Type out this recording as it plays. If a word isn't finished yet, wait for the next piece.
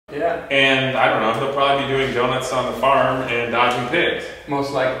Yeah. And I don't know, he'll probably be doing donuts on the farm and dodging pigs.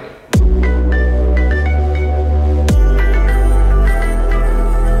 Most likely.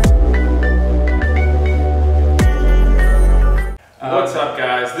 What's up,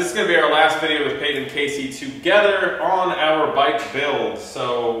 guys? This is going to be our last video with Peyton and Casey together on our bike build.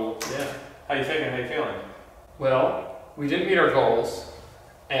 So, yeah. How you thinking? How you feeling? Well, we didn't meet our goals,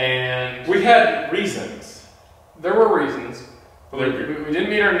 and we had reasons. There were reasons. We didn't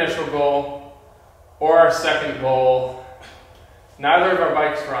meet our initial goal or our second goal. Neither of our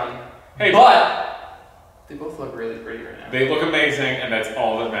bikes run. Hey, but they both look really pretty right now. They look amazing, and that's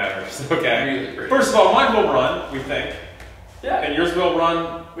all that matters. Okay. Really pretty. First of all, mine will run, we think. Yeah. And yours will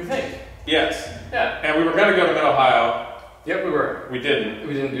run, we think. Yes. Yeah. And we were going to go to Mid-Ohio. Yep, we were. We didn't.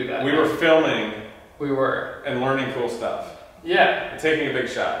 We didn't do that. We were filming. We were. And learning cool stuff. Yeah. And taking a big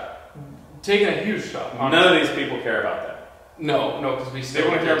shot. Taking a huge shot. Honestly. None of these people care about that. No, because we still they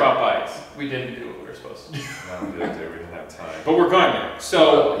wouldn't care about bikes. We didn't do what we were supposed to do. No, we didn't do. We didn't have time. But we're going to.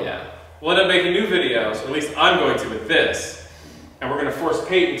 So, yeah. We'll end up making new videos, or at least I'm going to with this. And we're going to force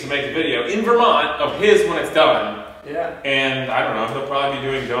Peyton to make a video in Vermont of his when it's done. Yeah. And I don't know, he'll probably be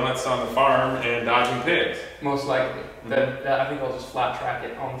doing donuts on the farm and dodging pigs. Most likely. I think I'll just flat track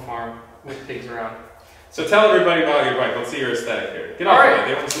it on the farm with pigs around. So tell everybody about your bike. Let's see your aesthetic here. Get off right.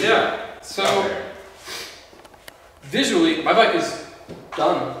 They want to see yeah. So visually, my bike is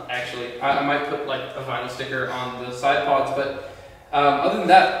done. Actually, I might put like a vinyl sticker on the side pods, but other than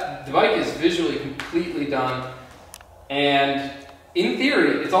that, the bike is visually completely done. And in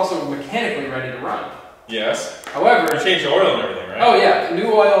theory, it's also mechanically ready to run. Yes. However, you changed the oil and everything, right? Oh yeah,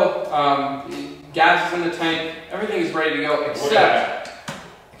 new oil, gas is in the tank, everything is ready to go except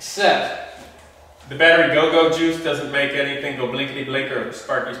the battery go-go juice doesn't make anything go blinkety-blink or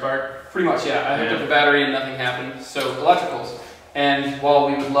sparky-spark? Pretty much, yeah. I hooked up the battery and nothing happened. So electricals, and while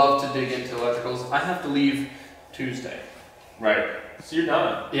we would love to dig into electricals, I have to leave Tuesday. Right. So you're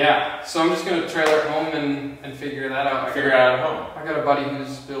done. Yeah. So I'm just gonna trailer it home and figure that out. Figure it out at home. I got a buddy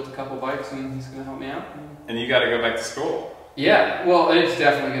who's built a couple bikes and he's gonna help me out. And you got to go back to school. Yeah. Well, it's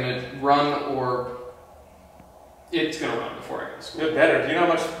definitely gonna run, or it's gonna run before I go to school. Good, better. Do you know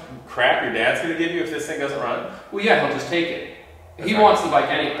how much crap your dad's gonna give you if this thing doesn't run? Well, yeah, he'll just take it. He wants the bike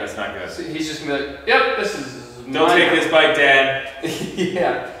anyway. That's not good. So he's just gonna be like, "Yep, this is." Don't take this bike, Dad.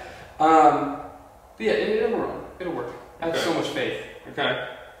 Yeah. But yeah, it'll run. It'll work. I have so much faith. Okay.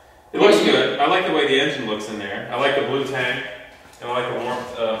 It looks good. I like the way the engine looks in there. I like the blue tank. And I like the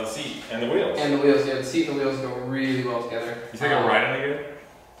warmth of the seat and the wheels. And the wheels, yeah. The seat and the wheels go really well together. You think I'm riding it good?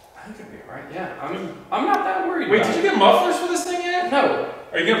 I think it'll be alright, yeah. I'm not that worried. Wait, did you get mufflers for this thing yet? No.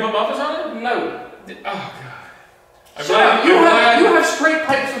 Are you gonna put mufflers on it? No. Oh god. Shut up. You have straight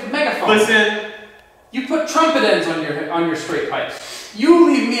pipes with megaphones. Listen. You put trumpet ends on your straight pipes. You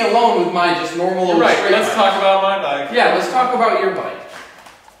leave me alone with my just normal old straight pipes. Let's talk about my bike. Yeah, let's talk about your bike.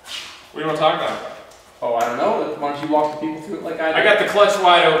 What do you want to talk about? Oh, I don't know. Why don't you walk the people through it like I did? I got the clutch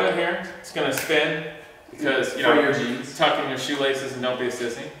wide open here. It's gonna spin because you know your jeans. Tuck in your shoelaces and don't be a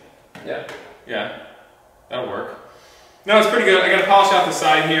sissy. Yeah. Yeah. That'll work. No, it's pretty good. I got to polish out the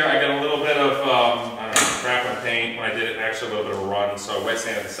side here. I got a little bit of I don't know, crap on paint when I did it. Actually, a little bit of a run, so I wet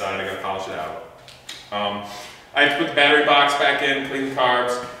sanded the side. I got to polish it out. I have to put the battery box back in, clean the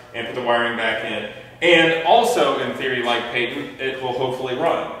carbs, and put the wiring back in. And also, in theory, like Peyton, it will hopefully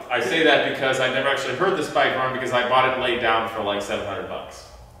run. I say that because I never actually heard this bike run because I bought it laid down for like $700.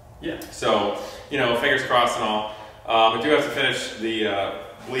 Yeah. So, you know, fingers crossed and all. I do have to finish the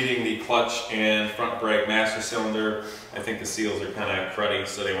bleeding the clutch and front brake master cylinder. I think the seals are kind of cruddy,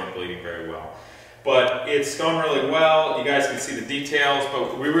 so they weren't bleeding very well. But it's going really well. You guys can see the details,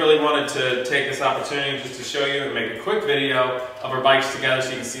 but we really wanted to take this opportunity just to show you and make a quick video of our bikes together so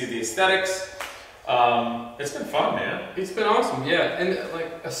you can see the aesthetics. It's been fun, man. It's been awesome, yeah. And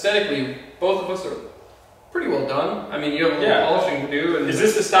like aesthetically, both of us are pretty well done. I mean, you have a little polishing to do. And is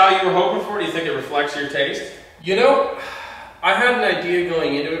this the style you were hoping for? Do you think it reflects your taste? You know, I had an idea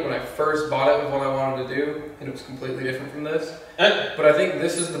going into it when I first bought it with what I wanted to do, and it was completely different from this. But I think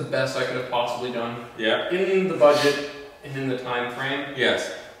this is the best I could have possibly done. Yeah. In the budget and in the time frame.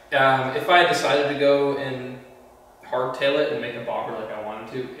 Yes. If I had decided to go and hardtail it and make a bobber like I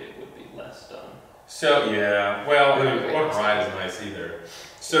wanted to, it would be less done. So yeah, well, it wouldn't ride as nice either.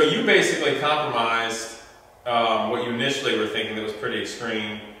 So you basically compromised what you initially were thinking that was pretty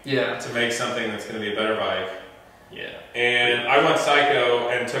extreme. Yeah. To make something that's going to be a better bike. Yeah. And I went psycho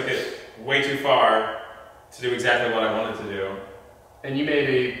and took it way too far to do exactly what I wanted to do. And you made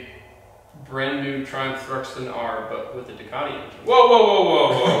a brand new Triumph Thruxton R, but with a Ducati engine. Whoa, whoa, whoa,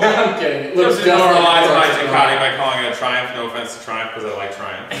 whoa, whoa. I'm kidding. It looks Just just normalize like my a Ducati Thruxton by calling it a Triumph. No offense to Triumph, because I like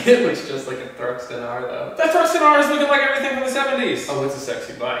Triumph. R. It looks just like a Thruxton R, though. That Thruxton R is looking like everything from the 70s. Oh, it's a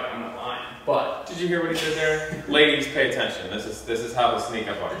sexy bike. I'm not lying. But did you hear what he did there? Ladies, pay attention. This is how the sneak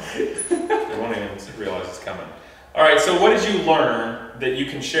up on you. They won't even realize it's coming. All right. So, what did you learn that you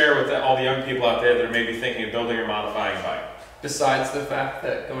can share with all the young people out there that are maybe thinking of building or modifying a bike? besides the fact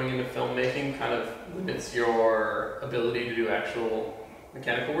that going into filmmaking kind of limits your ability to do actual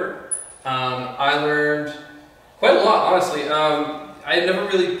mechanical work, I learned quite a lot, honestly. I had never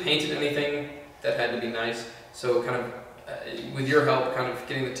really painted anything that had to be nice, so kind of with your help, kind of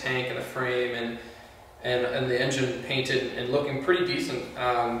getting the tank and the frame and the engine painted and looking pretty decent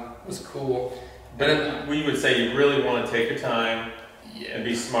was cool. But then, we would say you really want to take your time and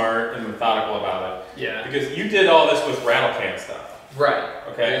be smart and methodical about it. Yeah. Because you did all this with rattle can stuff. Right.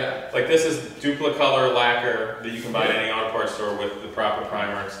 Okay? Yeah. Like this is Duplicolor lacquer that you can buy at any auto parts store with the proper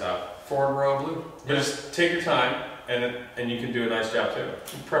primer and stuff. Ford Royal Blue. But just take your time and you can do a nice job too.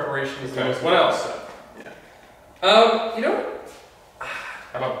 Preparation is the Okay. most What else? Yeah. You know,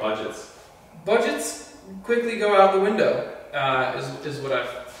 How about budgets? budgets quickly go out the window, is what I've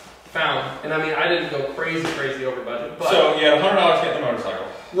found. And I mean, I didn't go crazy over budget. But So you had $100 to get the motorcycle.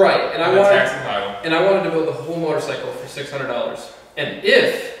 right, and I tax and title. wanted to build the whole motorcycle for $600. And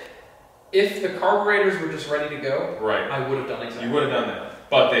if the carburetors were just ready to go, Right. I would have done exactly. You would have done that,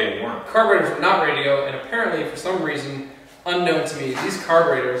 but they weren't. Carburetors were not ready to go, and apparently, for some reason, unknown to me, these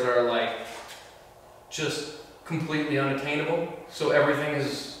carburetors are like just completely unattainable. So everything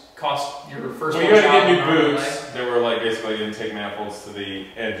is cost your first. Well, you had to get new $1,000 boots that were like basically intake manifolds to the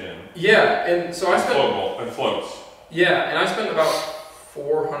engine. Yeah, and so I spent. And floats. Yeah, and I spent about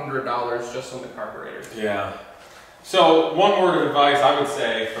 $400 just on the carburetors. Yeah. So one word of advice I would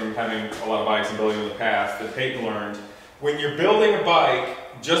say from having a lot of bikes and building in the past that Peyton learned: when you're building a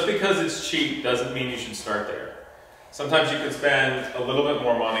bike, just because it's cheap doesn't mean you should start there. Sometimes you could spend a little bit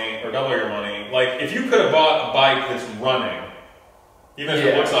more money or double your money. Like if you could have bought a bike that's running, even if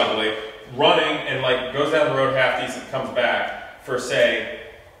it looks ugly, running and like goes down the road half decent, comes back for say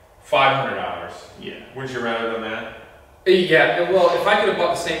 $500. Yeah. Would you rather than that? Yeah, well, if I could have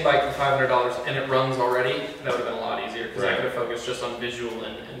bought the same bike for $500 and it runs already, that would have been a lot easier because I could have focused just on visual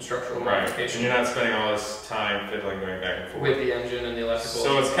and structural modification. And you're not spending all this time fiddling going back and forth. With the engine and the electrical.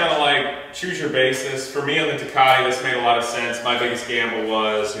 So it's kind of like choose your basis. For me on the Ducati, this made a lot of sense. My biggest gamble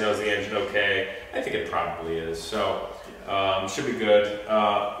was, is the engine okay? I think it probably is. So should be good.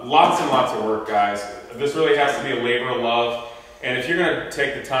 Lots and lots of work, guys. This really has to be a labor of love. And if you're going to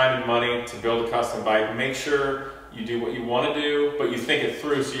take the time and money to build a custom bike, make sure you do what you want to do, but you think it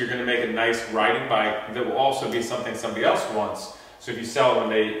through so you're going to make a nice riding bike that will also be something somebody else wants. So if you sell it one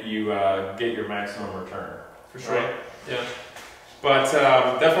day, you get your maximum return. For sure. Right? Yeah. But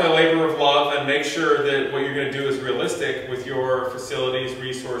definitely a labor of love, and make sure that what you're going to do is realistic with your facilities,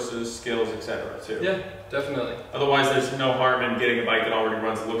 resources, skills, etc. too. Yeah, definitely. Otherwise, there's no harm in getting a bike that already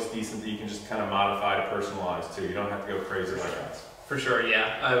runs, looks decent, that you can just kind of modify to personalize too. You don't have to go crazy like that. For sure,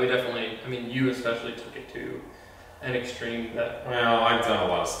 yeah. We definitely, you especially took it to an extreme that... Well, I've done a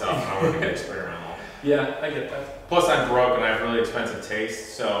lot of stuff, and I want to get experimental. Yeah, I get that. Plus, I'm broke and I have really expensive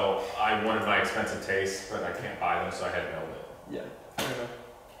tastes, so I wanted my expensive tastes, but I can't buy them, so I had to build it. Yeah, I know.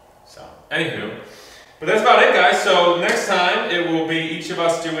 So, anywho, but that's about it, guys. So next time it will be each of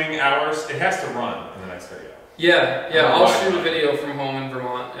us doing ours. It has to run in the next video. Yeah, I'll shoot a video from home in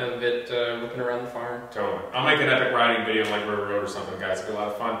Vermont of it ripping around the farm. Totally. I'll make an epic riding video like River Road or something, guys. It'll be a lot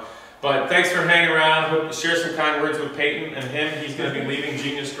of fun. But thanks for hanging around. Hope to share some kind words with Peyton and him. He's going to be leaving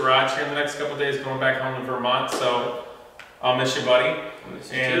Genius Garage here in the next couple of days, going back home to Vermont. So I'll miss you, buddy. I'll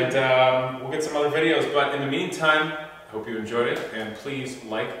miss you and too. We'll get some other videos. But in the meantime, hope you enjoyed it, and please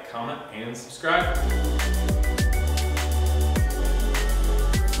like, comment, and subscribe.